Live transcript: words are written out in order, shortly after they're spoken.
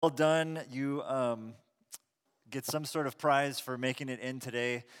Well done. You get some sort of prize for making it in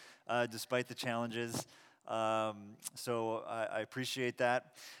today, despite the challenges. So I appreciate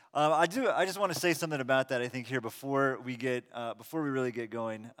that. I just want to say something about that. I think here before we really get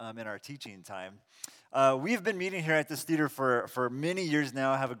going in our teaching time. We've been meeting here at this theater for many years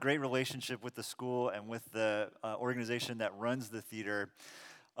now. I have a great relationship with the school and with the organization that runs the theater.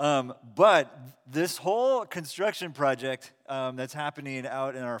 But this whole construction project that's happening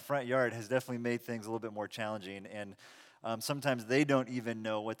out in our front yard has definitely made things a little bit more challenging. And sometimes they don't even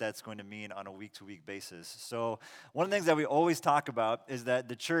know what that's going to mean on a week-to-week basis. So one of the things that we always talk about is that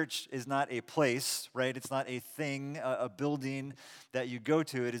the church is not a place, right? It's not a thing, a building that you go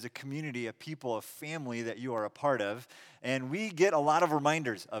to. It is a community, a people, a family that you are a part of. And we get a lot of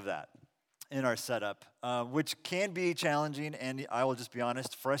reminders of that in our setup, which can be challenging and, I will just be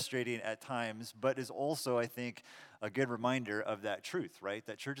honest, frustrating at times, but is also, I think, a good reminder of that truth, right?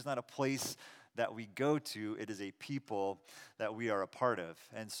 That church is not a place that we go to, it is a people that we are a part of.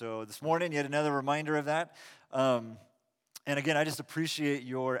 And so this morning, yet another reminder of that. And again, I just appreciate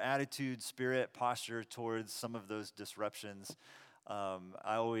your attitude, spirit, posture towards some of those disruptions.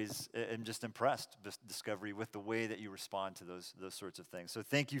 I always am just impressed, Discovery, with the way that you respond to those sorts of things. So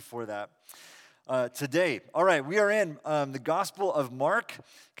thank you for that today. All right, we are in the Gospel of Mark,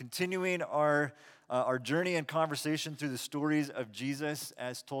 continuing our journey and conversation through the stories of Jesus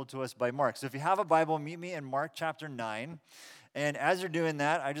as told to us by Mark. So if you have a Bible, meet me in Mark chapter 9. And as you're doing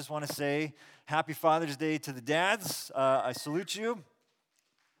that, I just want to say Happy Father's Day to the dads. I salute you.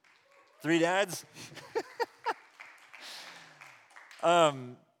 3 dads.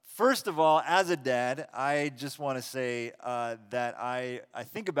 First of all, as a dad, I just want to say that I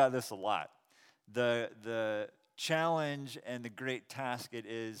think about this a lot. The challenge and the great task it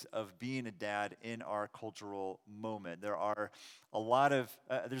is of being a dad in our cultural moment. There are a lot of,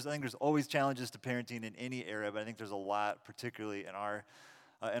 I think there's always challenges to parenting in any era, but I think there's a lot, particularly in our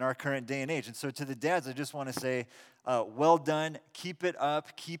current day and age. And so to the dads, I just want to say, well done, keep it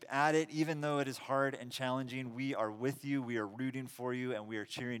up, keep at it, even though it is hard and challenging. We are with you, we are rooting for you, and we are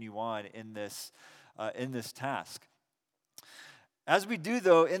cheering you on in this task. As we do,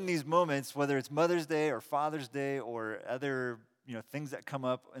 though, in these moments, whether it's Mother's Day or Father's Day or other things that come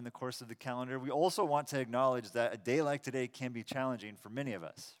up in the course of the calendar, we also want to acknowledge that a day like today can be challenging for many of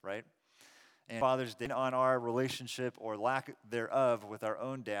us, right? And Father's Day, on our relationship or lack thereof with our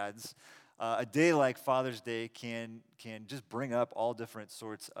own dads, a day like Father's Day can just bring up all different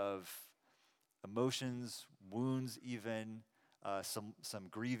sorts of emotions, wounds even, some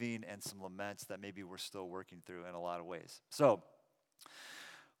grieving and some laments that maybe we're still working through in a lot of ways. So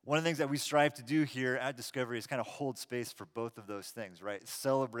one of the things that we strive to do here at Discovery is kind of hold space for both of those things, right?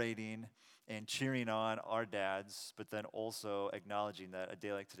 Celebrating and cheering on our dads, but then also acknowledging that a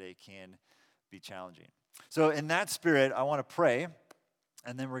day like today can be challenging. So in that spirit, I want to pray,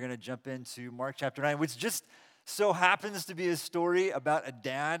 and then we're going to jump into Mark chapter 9, which just so happens to be a story about a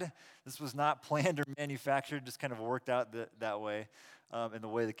dad. This was not planned or manufactured, just kind of worked out that way, in the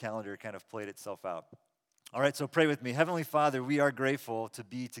way the calendar kind of played itself out. All right, so pray with me. Heavenly Father, we are grateful to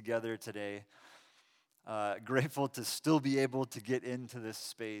be together today, grateful to still be able to get into this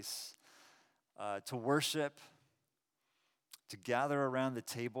space, to worship, to gather around the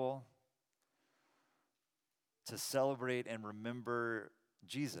table, to celebrate and remember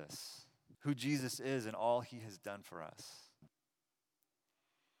Jesus, who Jesus is and all he has done for us.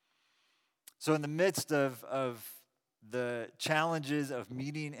 So in the midst of the challenges of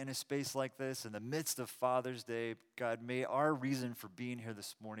meeting in a space like this, in the midst of Father's Day, God, may our reason for being here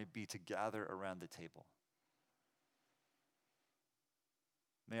this morning be to gather around the table.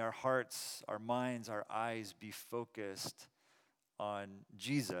 May our hearts, our minds, our eyes be focused on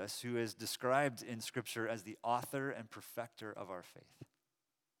Jesus, who is described in Scripture as the author and perfecter of our faith.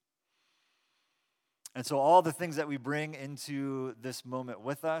 And so all the things that we bring into this moment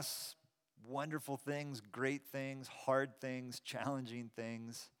with us, wonderful things, great things, hard things, challenging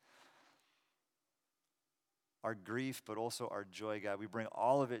things, our grief, but also our joy, God, we bring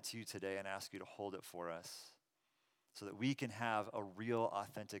all of it to you today and ask you to hold it for us so that we can have a real,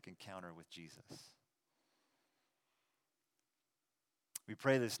 authentic encounter with Jesus. We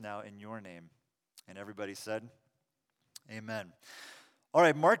pray this now in your name. And everybody said, amen. All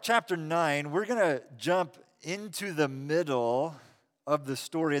right, Mark chapter 9, we're going to jump into the middle of the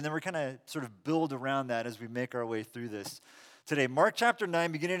story, and then we're kind of sort of build around that as we make our way through this today. Mark chapter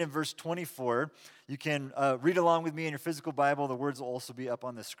 9, beginning in verse 24. You can read along with me in your physical Bible. The words will also be up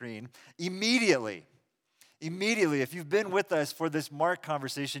on the screen. Immediately, Immediately, if you've been with us for this Mark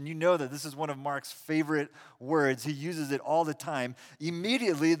conversation, you know that this is one of Mark's favorite words. He uses it all the time.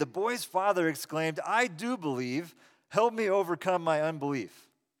 Immediately, the boy's father exclaimed, "I do believe. Help me overcome my unbelief."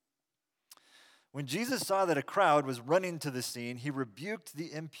 When Jesus saw that a crowd was running to the scene, he rebuked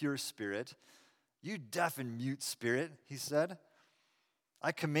the impure spirit. "You deaf and mute spirit," he said,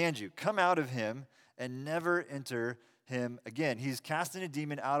 "I command you, come out of him and never enter him again." He's casting a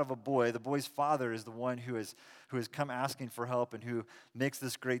demon out of a boy. The boy's father is the one who has come asking for help and who makes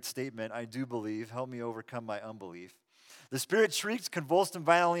this great statement, "I do believe. Help me overcome my unbelief." The spirit shrieked, convulsed him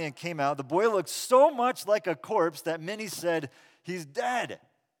violently, and came out. The boy looked so much like a corpse that many said, "He's dead."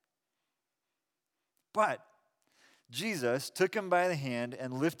 But Jesus took him by the hand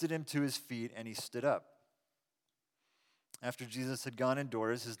and lifted him to his feet, and he stood up. After Jesus had gone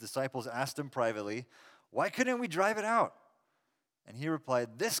indoors, his disciples asked him privately, "Why couldn't we drive it out?" And he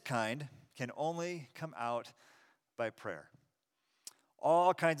replied, "This kind can only come out by prayer."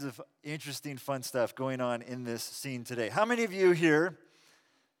 All kinds of interesting, fun stuff going on in this scene today. How many of you here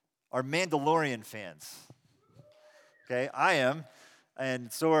are Mandalorian fans? Okay, I am.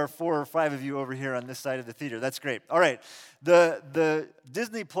 And so are 4 or 5 of you over here on this side of the theater. That's great. All right. The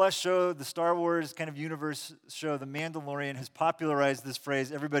Disney Plus show, the Star Wars kind of universe show, The Mandalorian, has popularized this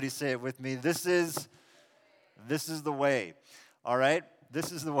phrase. Everybody say it with me. This is the way. All right?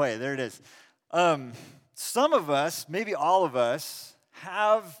 This is the way. There it is. Some of us, maybe all of us,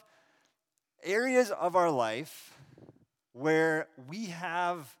 have areas of our life where we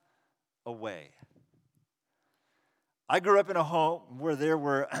have a way. I grew up in a home where there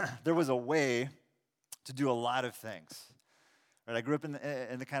was a way to do a lot of things. Right? I grew up in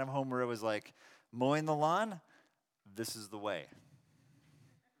the kind of home where it was like mowing the lawn. This is the way.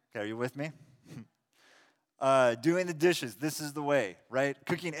 Okay, are you with me? Doing the dishes. This is the way. Right?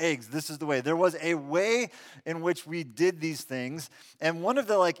 Cooking eggs. This is the way. There was a way in which we did these things. And one of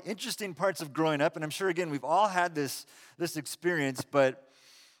the interesting parts of growing up, and I'm sure again we've all had this experience, but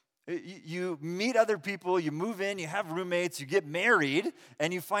you meet other people, you move in, you have roommates, you get married,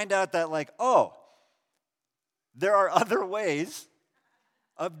 and you find out that there are other ways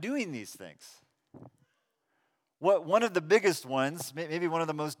of doing these things. One of the biggest ones, maybe one of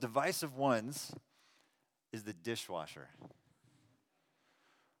the most divisive ones, is the dishwasher.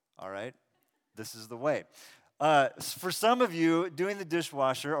 All right? This is the way. For some of you, doing the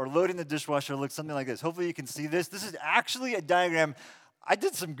dishwasher or loading the dishwasher looks something like this. Hopefully you can see this. This is actually a diagram. I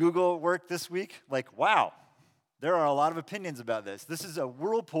did some Google work this week. Wow, there are a lot of opinions about this. This is a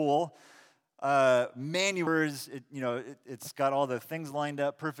Whirlpool manual. It's got all the things lined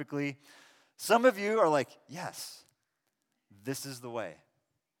up perfectly. Some of you are like, yes, this is the way.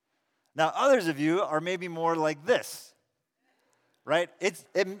 Now, others of you are maybe more like this, right? It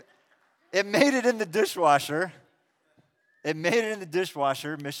made it in the dishwasher. It made it in the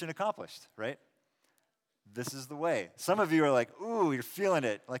dishwasher, mission accomplished, right? This is the way. Some of you are like, ooh, you're feeling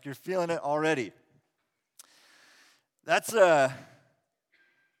it. You're feeling it already. That's a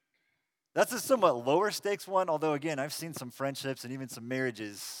somewhat lower stakes one, although, again, I've seen some friendships and even some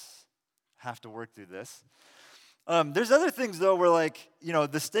marriages have to work through this. There's other things, though, where,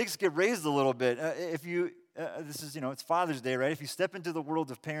 the stakes get raised a little bit. If you, it's Father's Day, right? If you step into the world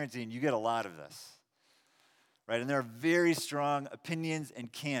of parenting, you get a lot of this, right? And there are very strong opinions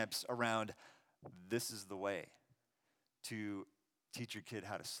and camps around this is the way to teach your kid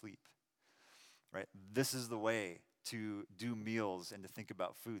how to sleep, right? This is the way to do meals and to think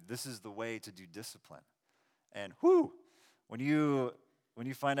about food. This is the way to do discipline. And when you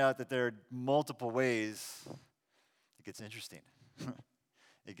find out that there are multiple ways, it gets interesting.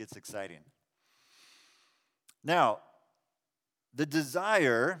 It gets exciting. Now, the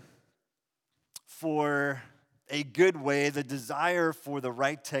desire for a good way, the desire for the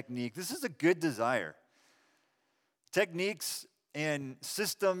right technique. This is a good desire. Techniques and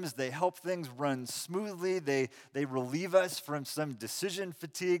systems, they help things run smoothly. They relieve us from some decision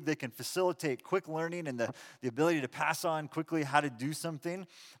fatigue. They can facilitate quick learning and the ability to pass on quickly how to do something.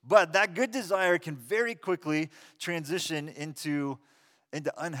 But that good desire can very quickly transition into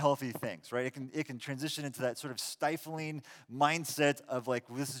unhealthy things, right? It can transition into that sort of stifling mindset of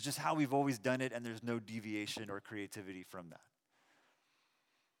this is just how we've always done it, and there's no deviation or creativity from that,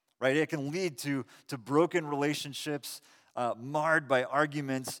 right? It can lead to broken relationships, marred by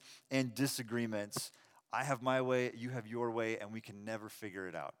arguments and disagreements. I have my way, you have your way, and we can never figure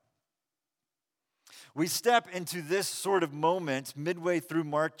it out. We step into this sort of moment midway through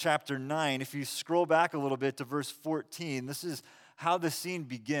Mark chapter 9. If you scroll back a little bit to verse 14, this is how the scene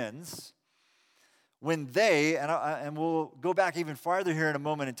begins. when they, and we'll go back even farther here in a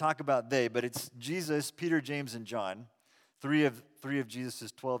moment and talk about they, but it's Jesus, Peter, James, and John, three of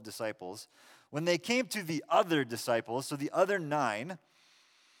Jesus' 12 disciples. When they came to the other disciples, so the other 9,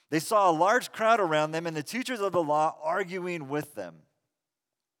 they saw a large crowd around them and the teachers of the law arguing with them.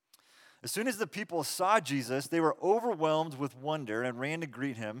 As soon as the people saw Jesus, they were overwhelmed with wonder and ran to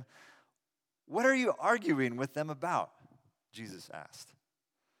greet him. "What are you arguing with them about?" Jesus asked.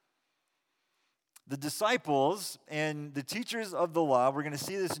 The disciples and the teachers of the law, we're going to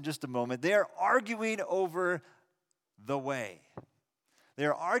see this in just a moment, they are arguing over the way. They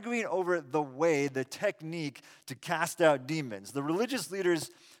are arguing over the way, the technique to cast out demons. The religious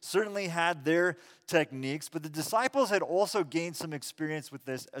leaders certainly had their techniques, but the disciples had also gained some experience with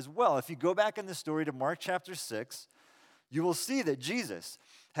this as well. If you go back in the story to Mark chapter 6, you will see that Jesus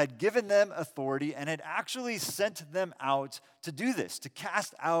had given them authority and had actually sent them out to do this, to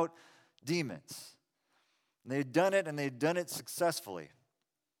cast out demons. And they had done it, and they had done it successfully.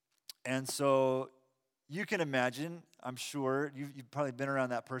 And so you can imagine, I'm sure, you've probably been around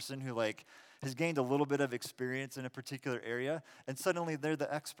that person who has gained a little bit of experience in a particular area, and suddenly they're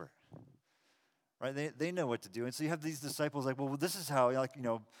the expert, right? They know what to do. And so you have these disciples well, this is how,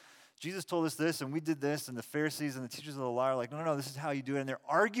 Jesus told us this, and we did this, and the Pharisees and the teachers of the law are like, no, this is how you do it. And they're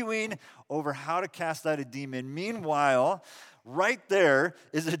arguing over how to cast out a demon. Meanwhile, right there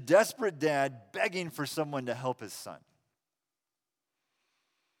is a desperate dad begging for someone to help his son.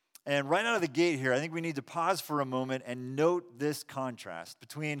 And right out of the gate here, I think we need to pause for a moment and note this contrast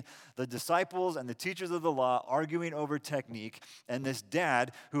between the disciples and the teachers of the law arguing over technique and this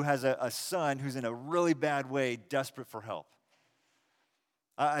dad who has a son who's in a really bad way, desperate for help.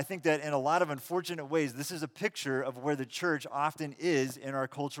 I think that in a lot of unfortunate ways, this is a picture of where the church often is in our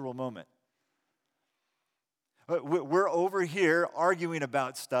cultural moment. We're over here arguing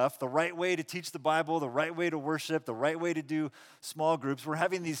about stuff, the right way to teach the Bible, the right way to worship, the right way to do small groups. We're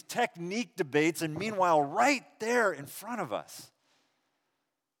having these technique debates, and meanwhile, right there in front of us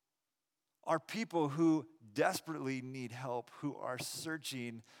are people who desperately need help, who are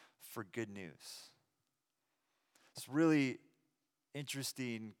searching for good news. It's really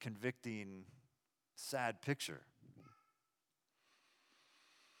interesting, convicting, sad picture.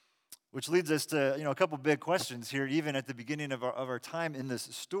 Which leads us to a couple big questions here, even at the beginning of our time in this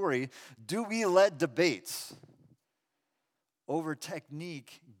story. Do we let debates over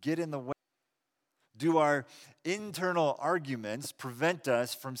technique get in the way? Do our internal arguments prevent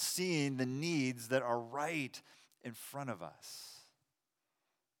us from seeing the needs that are right in front of us?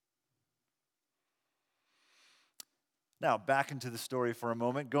 Now, back into the story for a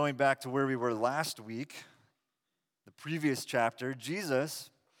moment, going back to where we were last week, the previous chapter, Jesus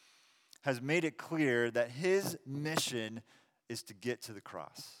has made it clear that his mission is to get to the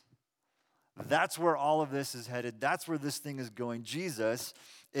cross. That's where all of this is headed. That's where this thing is going. Jesus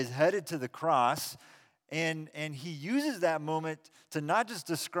is headed to the cross, and he uses that moment to not just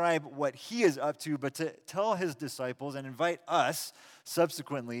describe what he is up to, but to tell his disciples and invite us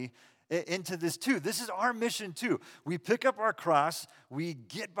subsequently into this too. This is our mission too. We pick up our cross, we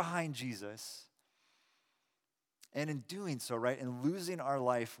get behind Jesus, and in doing so, right, in losing our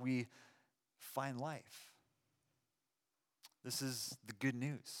life, we find life. This is the good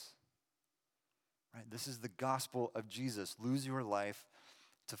news, right? This is the gospel of Jesus. Lose your life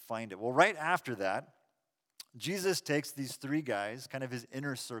to find it. Well, right after that, Jesus takes these 3 guys, kind of his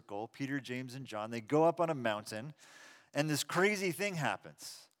inner circle, Peter, James, and John. They go up on a mountain, and this crazy thing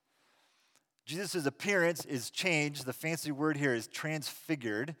happens. Jesus' appearance is changed. The fancy word here is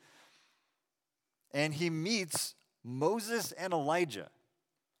transfigured. And he meets Moses and Elijah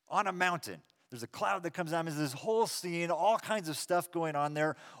on a mountain. There's a cloud that comes down. There's this whole scene, all kinds of stuff going on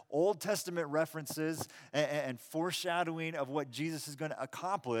there, Old Testament references and foreshadowing of what Jesus is going to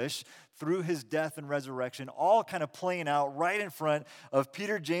accomplish through his death and resurrection, all kind of playing out right in front of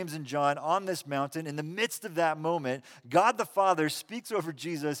Peter, James, and John on this mountain. In the midst of that moment, God the Father speaks over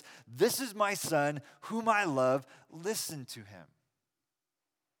Jesus, "This is my Son, whom I love. Listen to him."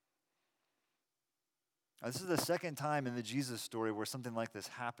 Now, this is the second time in the Jesus story where something like this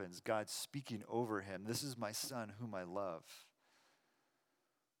happens. God speaking over him. "This is my Son whom I love."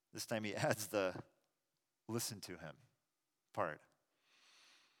 This time he adds the "listen to him" part.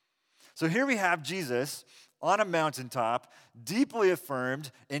 So here we have Jesus on a mountaintop, deeply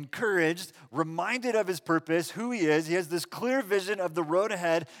affirmed, encouraged, reminded of his purpose, who he is. He has this clear vision of the road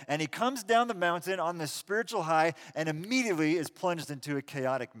ahead, and he comes down the mountain on this spiritual high and immediately is plunged into a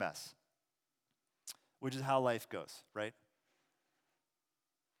chaotic mess. Which is how life goes, right?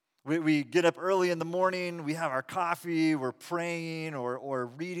 We get up early in the morning, we have our coffee, we're praying or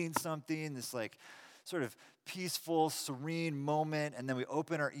reading something. This sort of peaceful, serene moment, and then we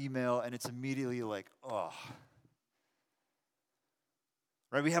open our email, and it's immediately like, oh.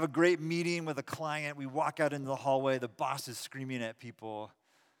 Right? We have a great meeting with a client. We walk out into the hallway. The boss is screaming at people,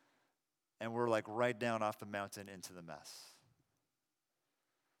 and we're like right down off the mountain into the mess.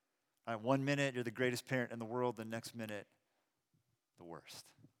 All right, 1 minute, you're the greatest parent in the world. The next minute, the worst.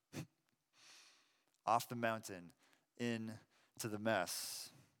 Off the mountain, into the mess.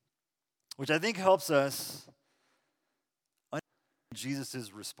 Which I think helps us understand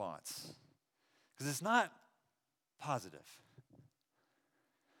Jesus' response. Because it's not positive.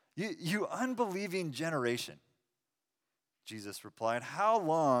 You unbelieving generation, Jesus replied, how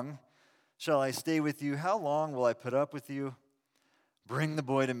long shall I stay with you? How long will I put up with you? Bring the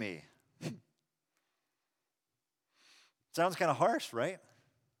boy to me. Sounds kind of harsh, right?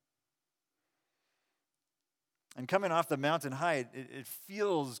 And coming off the mountain height, it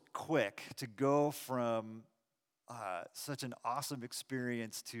feels quick to go from such an awesome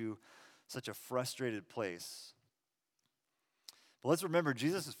experience to such a frustrated place. But let's remember,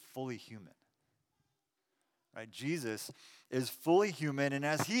 Jesus is fully human. Right? Jesus is fully human, and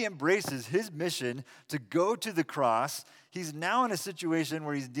as he embraces his mission to go to the cross, he's now in a situation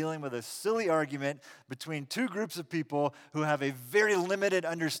where he's dealing with a silly argument between two groups of people who have a very limited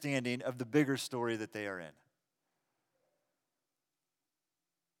understanding of the bigger story that they are in.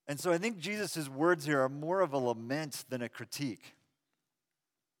 And so I think Jesus' words here are more of a lament than a critique.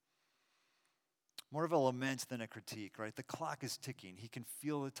 More of a lament than a critique, right? The clock is ticking. He can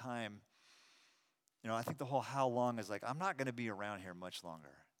feel the time. I think the whole how long is like, I'm not going to be around here much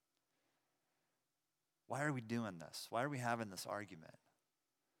longer. Why are we doing this? Why are we having this argument?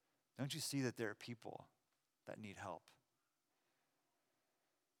 Don't you see that there are people that need help?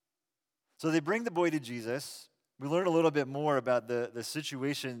 So they bring the boy to Jesus. We learn a little bit more about the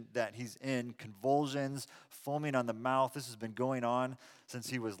situation that he's in, convulsions, foaming on the mouth. This has been going on since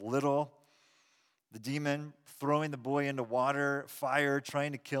he was little. The demon throwing the boy into water, fire,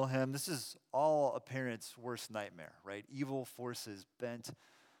 trying to kill him. This is all a parent's worst nightmare, right? Evil forces bent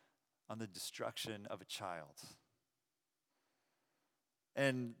on the destruction of a child.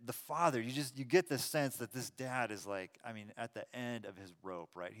 And the father, you get the sense that this dad is at the end of his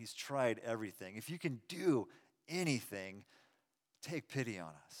rope, right? He's tried everything. If you can do anything, take pity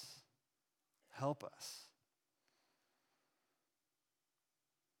on us. Help us.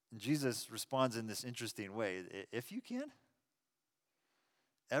 And Jesus responds in this interesting way. If you can,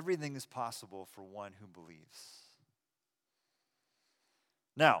 everything is possible for one who believes.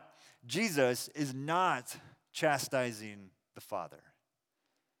 Now, Jesus is not chastising the father.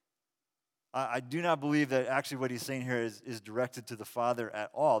 I do not believe that actually what he's saying here is directed to the father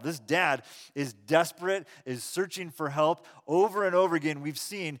at all. This dad is desperate, is searching for help. Over and over again, we've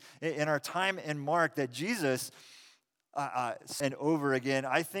seen in our time in Mark that Jesus, and over again,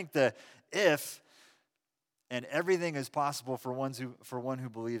 I think the if and everything is possible for one who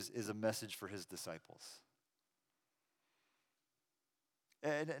believes is a message for his disciples.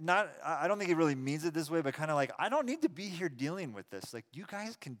 And I don't think he really means it this way, but kind of like, I don't need to be here dealing with this. Like, you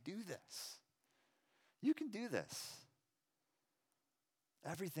guys can do this. You can do this.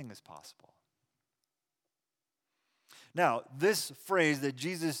 Everything is possible. Now, this phrase that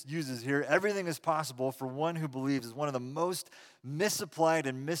Jesus uses here, everything is possible for one who believes, is one of the most misapplied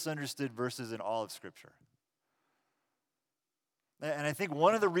and misunderstood verses in all of Scripture. And I think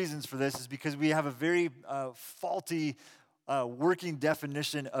one of the reasons for this is because we have a very faulty working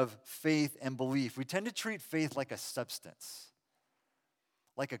definition of faith and belief. We tend to treat faith like a substance,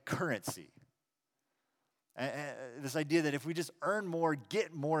 like a currency. This idea that if we just earn more,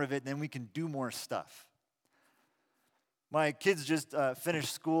 get more of it, then we can do more stuff. My kids just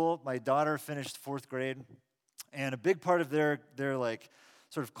finished school. My daughter finished 4th grade. And a big part of their like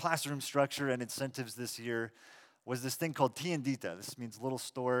sort of classroom structure and incentives this year was this thing called Tiendita. This means little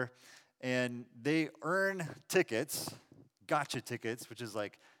store. And they earn tickets, gotcha tickets, which is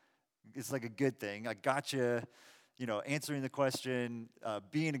like, it's like a good thing. A gotcha, answering the question,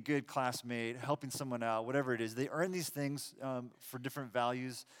 being a good classmate, helping someone out, whatever it is. They earn these things for different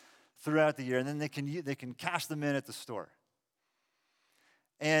values throughout the year, and then they can cash them in at the store.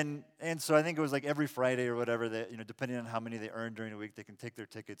 And so I think it was like every Friday or whatever that, depending on how many they earn during the week, they can take their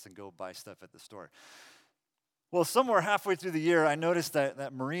tickets and go buy stuff at the store. Well, somewhere halfway through the year, I noticed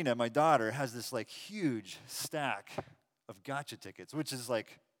that Marina, my daughter, has this like huge stack of gotcha tickets, which is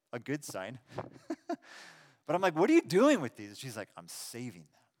like a good sign. But I'm like, what are you doing with these? And she's like, I'm saving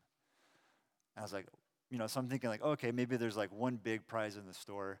them. And I was like, so I'm thinking like, okay, maybe there's like one big prize in the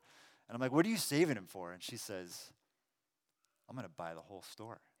store. And I'm like, what are you saving them for? And she says, I'm going to buy the whole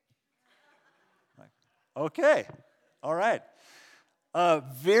store. I'm like, Okay. All right.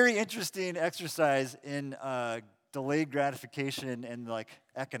 Very interesting exercise in delayed gratification and like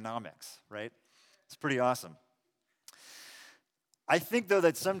economics, right? It's pretty awesome. I think, though,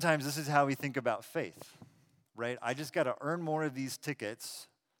 that sometimes this is how we think about faith, right? I just got to earn more of these tickets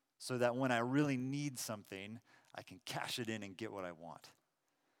so that when I really need something, I can cash it in and get what I want.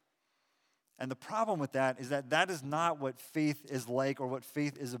 And the problem with that is that that is not what faith is like or what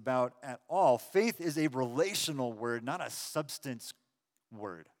faith is about at all. Faith is a relational word, not a substance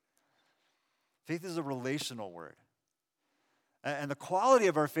word. Faith is a relational word. And the quality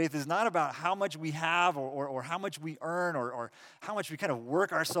of our faith is not about how much we have or how much we earn or how much we kind of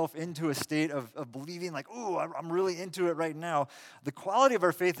work ourselves into a state of believing like, ooh, I'm really into it right now. The quality of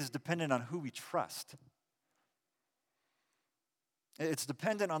our faith is dependent on who we trust. It's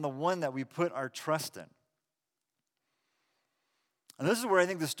dependent on the one that we put our trust in. And this is where I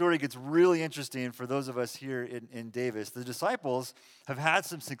think the story gets really interesting for those of us here in Davis. The disciples have had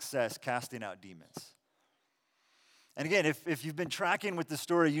some success casting out demons. And again, if you've been tracking with the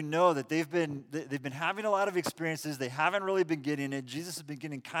story, you know that they've been having a lot of experiences. They haven't really been getting it. Jesus has been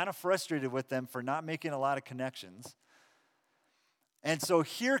getting kind of frustrated with them for not making a lot of connections. And so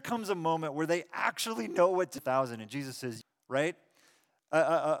here comes a moment where they actually know what 2,000. And Jesus says, right?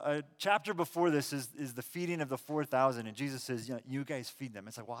 A chapter before this is the feeding of the 4,000, and Jesus says, you guys feed them.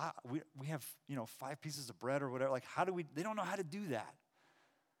 It's like, well, we have 5 pieces of bread or whatever. Like, how do we? They don't know how to do that,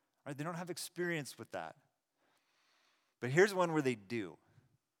 right? They don't have experience with that. But here's one where they do.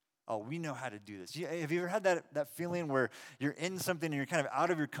 Oh, we know how to do this. Have you ever had that feeling where you're in something and you're kind of out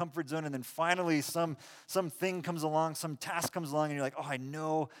of your comfort zone, and then finally some thing comes along, some task comes along, and you're like, oh, I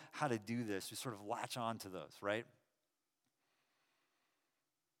know how to do this. You sort of latch on to those, right?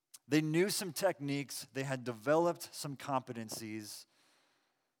 They knew some techniques, they had developed some competencies,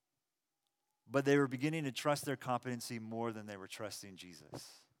 but they were beginning to trust their competency more than they were trusting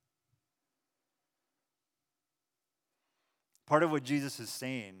Jesus. Part of what Jesus is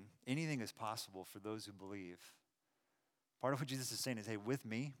saying, anything is possible for those who believe. Part of what Jesus is saying is, hey, with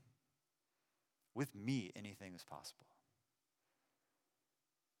me, anything is possible.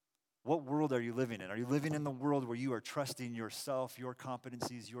 What world are you living in? Are you living in the world where you are trusting yourself, your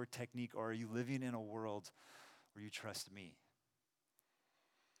competencies, your technique, or are you living in a world where you trust me?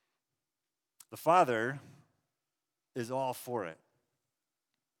 The Father is all for it.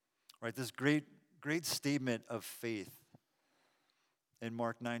 Right? This great statement of faith in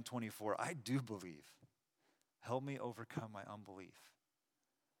Mark 9:24. I do believe. Help me overcome my unbelief.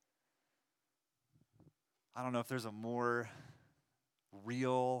 I don't know if there's a more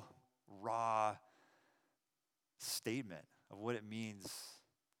real, raw statement of what it means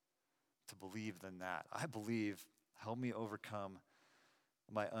to believe than that. I believe, help me overcome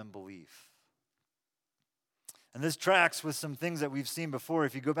my unbelief. And this tracks with some things that we've seen before.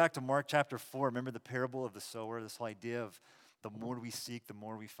 If you go back to Mark chapter 4, remember the parable of the sower, this whole idea of the more we seek, the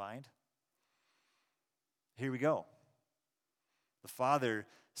more we find? Here we go. The Father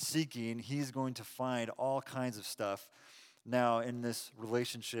seeking, he's going to find all kinds of stuff now in this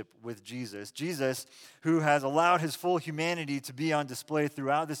relationship with Jesus. Jesus, who has allowed his full humanity to be on display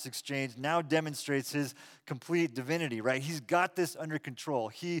throughout this exchange, now demonstrates his complete divinity, right? He's got this under control.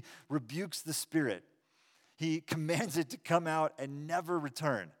 He rebukes the spirit. He commands it to come out and never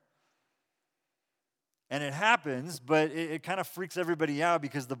return. And it happens, but it kind of freaks everybody out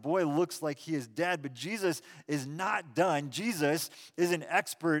because the boy looks like he is dead, but Jesus is not done. Jesus is an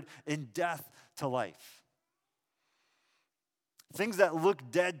expert in death to life. Things that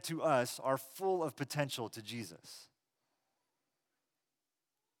look dead to us are full of potential to Jesus.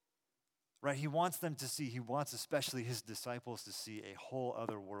 Right? He wants them to see, he wants especially his disciples to see a whole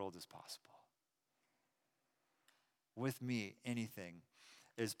other world is possible. With me, anything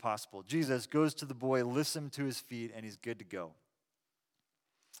is possible. Jesus goes to the boy, lifts him to his feet, and he's good to go.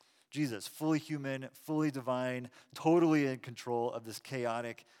 Jesus, fully human, fully divine, totally in control of this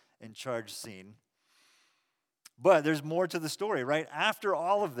chaotic and charged scene. But there's more to the story, right? After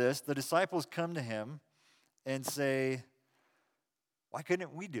all of this, the disciples come to him and say, why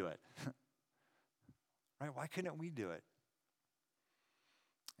couldn't we do it? Right? Why couldn't we do it?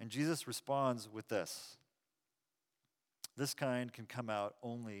 And Jesus responds with this. This kind can come out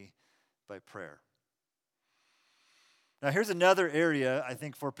only by prayer. Now, here's another area, I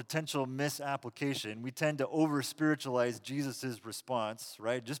think, for potential misapplication. We tend to over-spiritualize Jesus' response,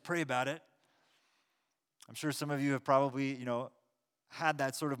 right? Just pray about it. I'm sure some of you have probably, had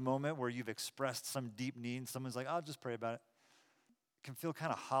that sort of moment where you've expressed some deep need, and someone's like, I'll just pray about it. It can feel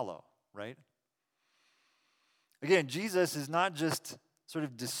kind of hollow, right? Again, Jesus is not just sort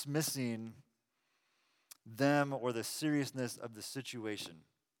of dismissing them or the seriousness of the situation.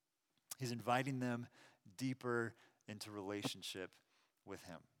 He's inviting them deeper into relationship with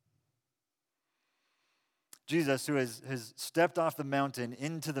him. Jesus, who has stepped off the mountain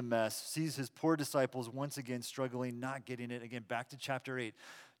into the mess, sees his poor disciples once again struggling, not getting it. Again, back to chapter 8.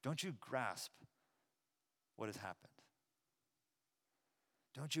 Don't you grasp what has happened?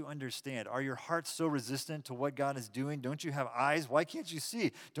 Don't you understand? Are your hearts so resistant to what God is doing? Don't you have eyes? Why can't you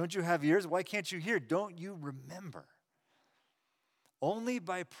see? Don't you have ears? Why can't you hear? Don't you remember? Only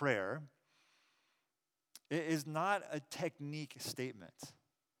by prayer. It is not a technique statement.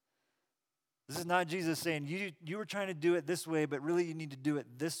 This is not Jesus saying, you were trying to do it this way, but really you need to do it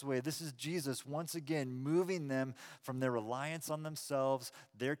this way. This is Jesus, once again, moving them from their reliance on themselves,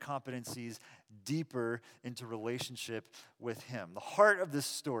 their competencies, deeper into relationship with him. The heart of this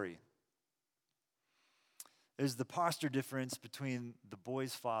story is the posture difference between the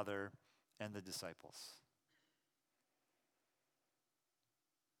boy's father and the disciples.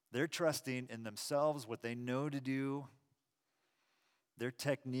 They're trusting in themselves, what they know to do, their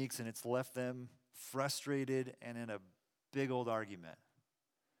techniques, and it's left them frustrated and in a big old argument.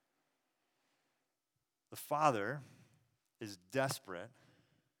 The father is desperate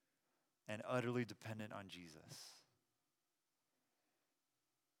and utterly dependent on Jesus.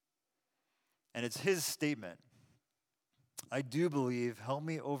 And it's his statement, I do believe, help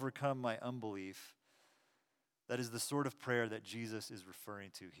me overcome my unbelief. That is the sort of prayer that Jesus is referring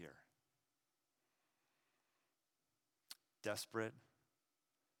to here. Desperate,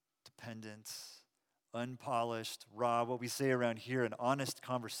 dependent, unpolished, raw, what we say around here, an honest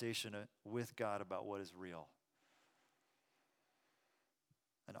conversation with God about what is real.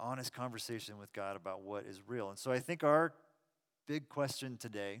 An honest conversation with God about what is real. And so I think our big question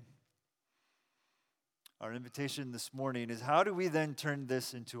today, our invitation this morning is, how do we then turn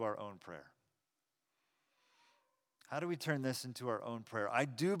this into our own prayer? How do we turn this into our own prayer? I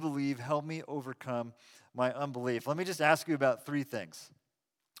do believe, help me overcome my unbelief. Let me just ask you about three things.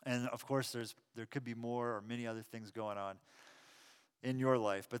 And of course, there could be more or many other things going on in your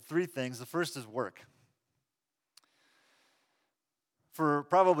life. But three things. The first is work. For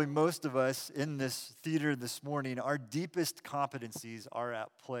probably most of us in this theater this morning, our deepest competencies are at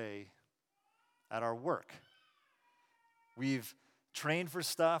play at our work. We've trained for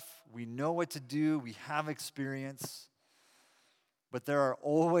stuff, we know what to do, we have experience, but there are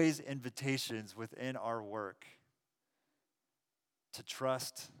always invitations within our work to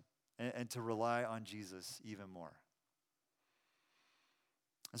trust and to rely on Jesus even more.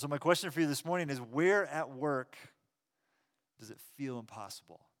 And so my question for you this morning is, where at work does it feel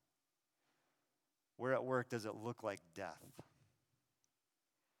impossible? Where at work does it look like death?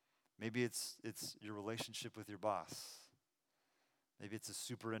 Maybe it's your relationship with your boss. Maybe it's a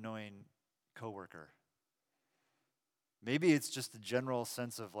super annoying coworker. Maybe it's just a general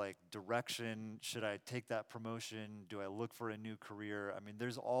sense of like direction. Should I take that promotion? Do I look for a new career? I mean,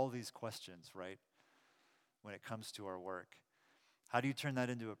 there's all these questions, right? When it comes to our work. How do you turn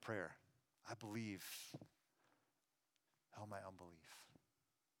that into a prayer? I believe. Help my unbelief.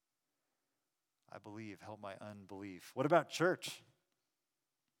 I believe. Help my unbelief. What about church?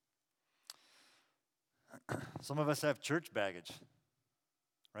 Some of us have church baggage.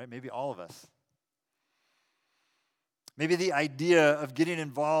 Right? Maybe all of us. Maybe the idea of getting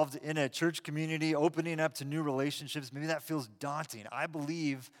involved in a church community, opening up to new relationships, maybe that feels daunting. I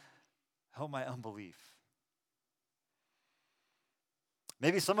believe, help my unbelief.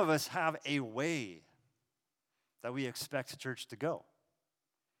 Maybe some of us have a way that we expect church to go.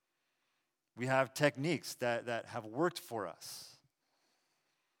 We have techniques that have worked for us.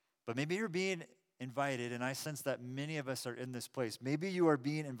 But maybe you're being invited, and I sense that many of us are in this place. Maybe you are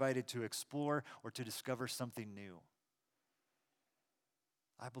being invited to explore or to discover something new.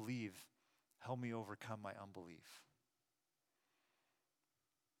 I believe, help me overcome my unbelief.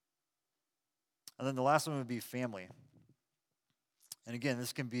 And then the last one would be family. And again,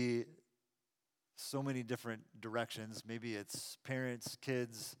 this can be so many different directions. Maybe it's parents,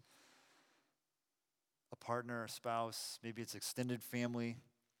 kids, a partner, a spouse. Maybe it's extended family.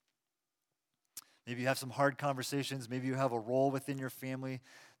 Maybe you have some hard conversations. Maybe you have a role within your family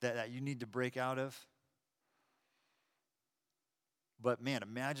that you need to break out of. But man,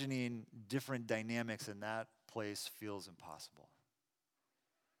 imagining different dynamics in that place feels impossible.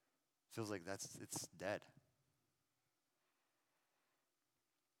 Feels like it's dead.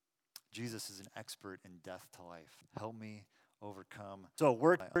 Jesus is an expert in death to life. Help me overcome. So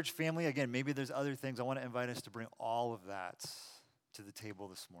work, church, family, again, maybe there's other things. I want to invite us to bring all of that to the table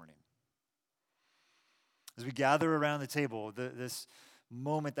this morning. As we gather around the table, this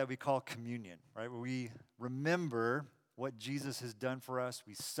moment that we call communion, right? Where we remember what Jesus has done for us.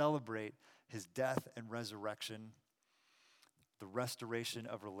 We celebrate his death and resurrection, the restoration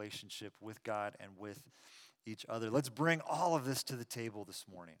of relationship with God and with each other. Let's bring all of this to the table this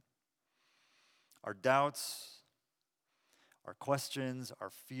morning. Our doubts, our questions, our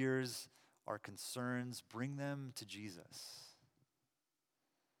fears, our concerns, bring them to Jesus.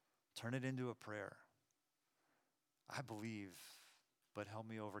 Turn it into a prayer. I believe, but help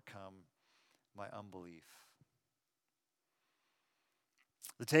me overcome my unbelief.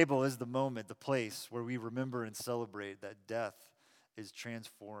 The table is the moment, the place where we remember and celebrate that death is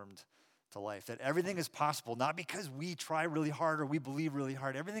transformed to life, that everything is possible, not because we try really hard or we believe really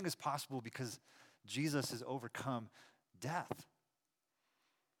hard. Everything is possible because Jesus has overcome death.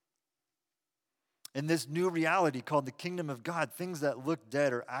 In this new reality called the kingdom of God, things that look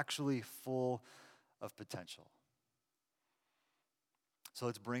dead are actually full of potential. So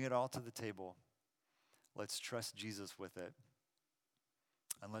let's bring it all to the table. Let's trust Jesus with it.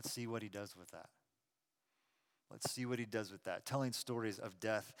 And let's see what he does with that. Let's see what he does with that, telling stories of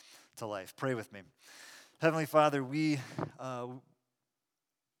death to life. Pray with me. Heavenly Father, we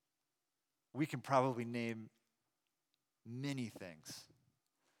can probably name many things.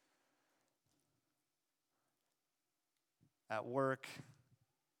 At work,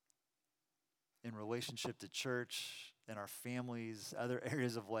 in relationship to church, in our families, other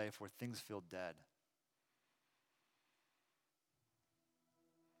areas of life where things feel dead.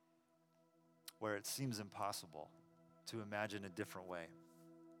 Where it seems impossible to imagine a different way.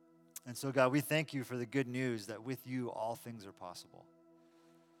 And so, God, we thank you for the good news that with you all things are possible.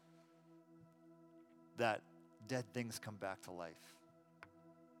 That dead things come back to life.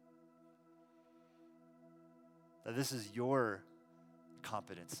 That this is your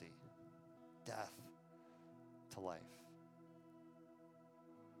competency, death to life.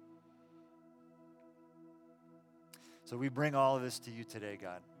 So we bring all of this to you today,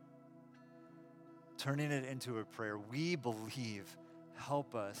 God. Turning it into a prayer. We believe.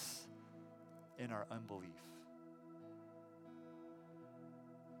 Help us in our unbelief.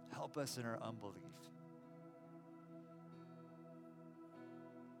 Help us in our unbelief.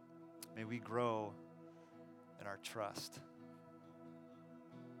 May we grow in our trust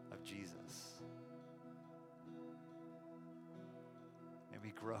of Jesus. May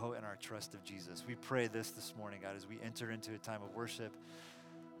we grow in our trust of Jesus. We pray this morning, God, as we enter into a time of worship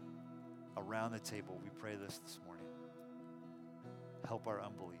around the table. We pray this morning. Help our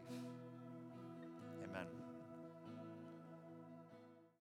unbelief. Amen.